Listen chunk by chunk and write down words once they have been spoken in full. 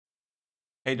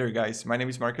Hey there guys, my name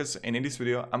is Marcus and in this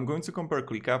video I'm going to compare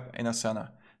Clickup and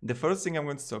Asana. The first thing I'm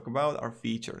going to talk about are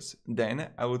features. Then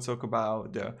I will talk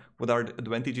about what are the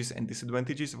advantages and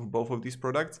disadvantages of both of these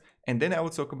products. And then I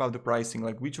will talk about the pricing,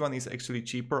 like which one is actually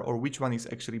cheaper or which one is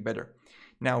actually better.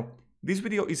 Now, this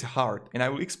video is hard and I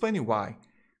will explain you why.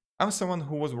 I'm someone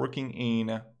who was working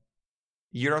in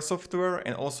Jira software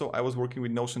and also I was working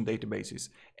with Notion databases.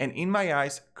 And in my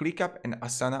eyes, Clickup and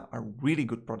Asana are really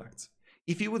good products.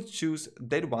 If you would choose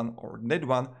that one or that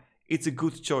one, it's a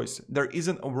good choice. There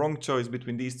isn't a wrong choice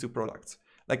between these two products.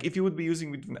 Like if you would be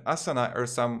using between Asana or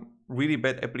some really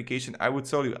bad application, I would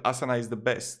tell you Asana is the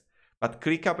best. But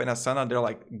Clickup and Asana, they're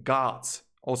like gods,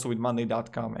 also with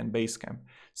Monday.com and Basecamp.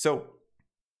 So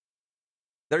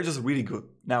they're just really good.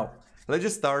 Now, let's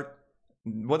just start.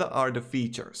 What are the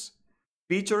features?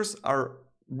 Features are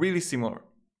really similar.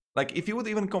 Like if you would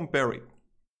even compare it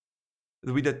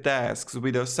with the tasks,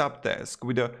 with the subtask,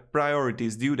 with the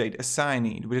priorities, due date,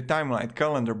 assigning, with the timeline,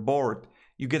 calendar, board,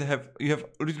 you have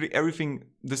literally everything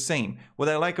the same. What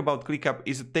I like about ClickUp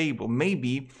is a table.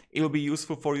 Maybe it'll be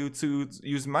useful for you to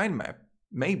use mind map.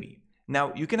 Maybe.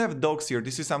 Now you can have docs here.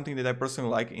 This is something that I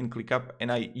personally like in ClickUp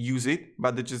and I use it,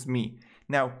 but that's just me.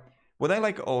 Now, what I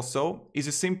like also is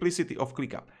the simplicity of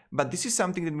ClickUp. But this is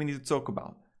something that we need to talk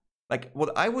about. Like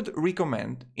what I would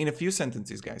recommend in a few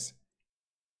sentences, guys.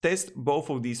 Test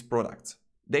both of these products.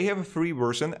 They have a free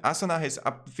version. Asana has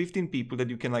up to 15 people that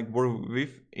you can like work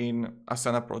with in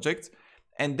Asana projects.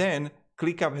 And then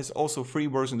ClickUp has also a free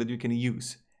version that you can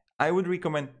use. I would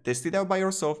recommend test it out by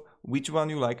yourself, which one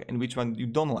you like and which one you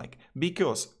don't like.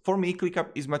 Because for me, ClickUp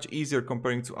is much easier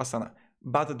comparing to Asana.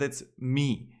 But that's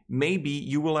me. Maybe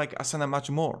you will like Asana much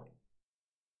more.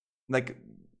 Like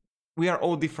we are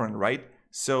all different, right?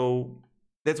 So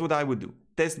that's what I would do.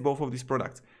 Test both of these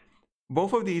products.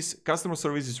 Both of these customer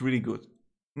service is really good.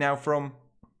 Now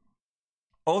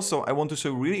also I want to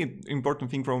show really important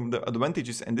thing from the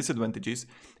advantages and disadvantages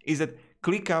is that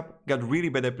ClickUp got really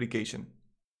bad application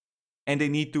and they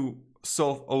need to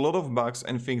solve a lot of bugs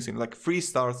and things in like 3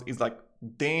 stars is like,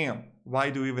 damn, why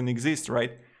do you even exist,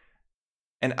 right?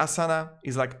 And Asana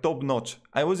is like top notch.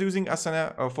 I was using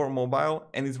Asana for mobile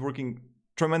and it's working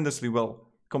tremendously well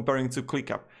comparing to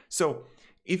ClickUp. So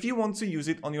if you want to use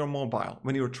it on your mobile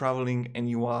when you're traveling and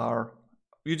you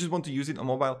just want to use it on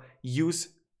mobile, use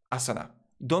Asana.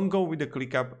 Don't go with the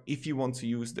ClickUp if you want to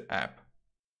use the app.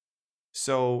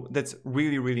 So that's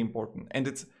really, really important. And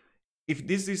if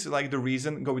this is like the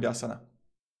reason, go with Asana.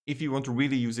 If you want to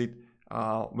really use it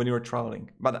when you're traveling.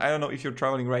 But I don't know if you're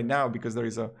traveling right now because there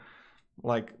is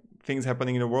like things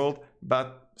happening in the world,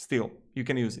 but still you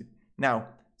can use it. Now,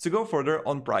 to go further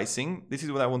on pricing, this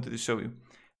is what I wanted to show you.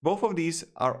 Both of these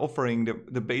are offering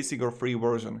the basic or free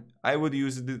version. I would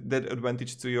use that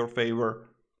advantage to your favor.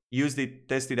 Use it,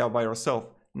 test it out by yourself.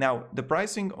 Now, the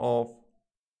pricing of,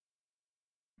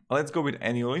 let's go with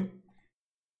annually.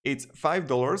 It's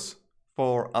 $5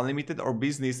 for unlimited or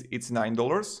business, it's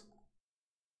 $9.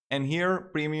 And here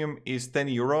premium is 10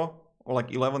 euro or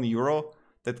like 11 euro.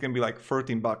 That can be like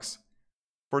 13 bucks,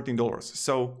 $14.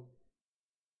 So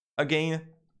again,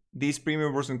 this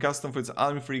premium version custom fits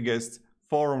unlimited free guests,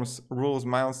 forums, rules,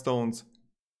 milestones,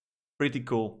 pretty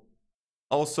cool.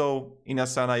 Also in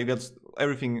Asana you get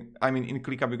everything, I mean in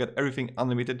ClickUp you get everything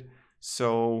unlimited,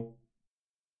 so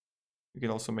you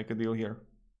can also make a deal here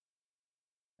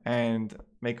and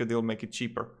make a deal, make it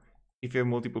cheaper if you have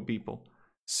multiple people.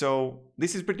 So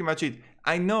this is pretty much it.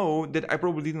 I know that I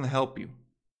probably didn't help you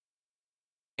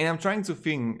and I'm trying to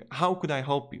think how could I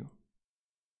help you.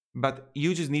 But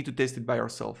you just need to test it by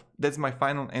yourself. That's my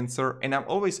final answer. And I'm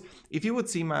always, if you would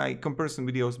see my comparison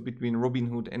videos between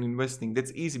Robinhood and investing,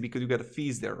 that's easy because you got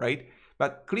fees there, right?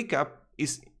 But ClickUp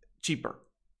is cheaper.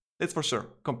 That's for sure,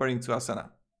 comparing to Asana.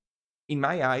 In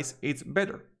my eyes, it's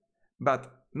better. But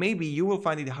maybe you will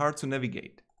find it hard to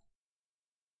navigate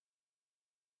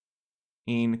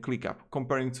in ClickUp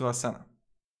comparing to Asana.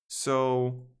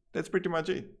 So that's pretty much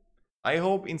it. I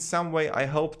hope in some way I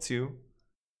helped you.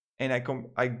 And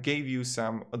I gave you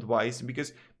some advice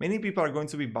because many people are going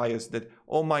to be biased that,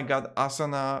 oh my God,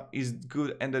 Asana is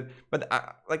good and that, but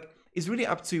like it's really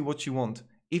up to you what you want.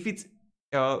 If it's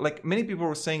like many people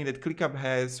were saying that ClickUp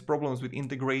has problems with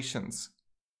integrations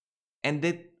and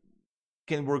that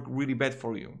can work really bad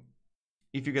for you.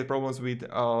 If you get problems with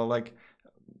like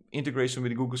integration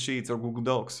with Google Sheets or Google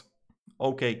Docs,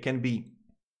 okay, can be.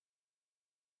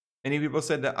 Many people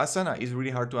said that Asana is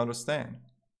really hard to understand.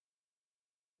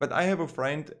 But I have a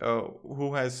friend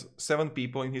who has 7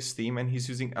 people in his team and he's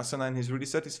using Asana and he's really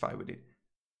satisfied with it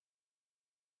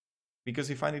because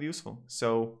he finds it useful.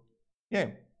 So yeah,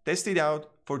 test it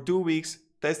out for 2 weeks,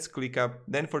 test ClickUp,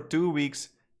 then for 2 weeks,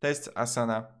 test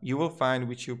Asana. You will find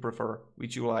which you prefer,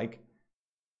 which you like.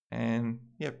 And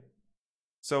yeah.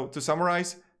 So to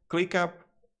summarize, ClickUp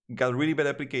got really bad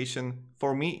application.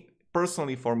 For me,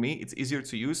 personally, it's easier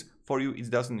to use. For you, it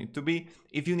doesn't need to be.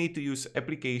 If you need to use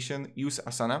application, use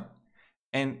Asana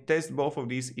and test both of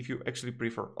these if you actually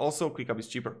prefer. Also, ClickUp is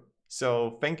cheaper.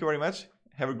 So thank you very much.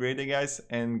 Have a great day, guys,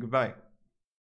 and goodbye.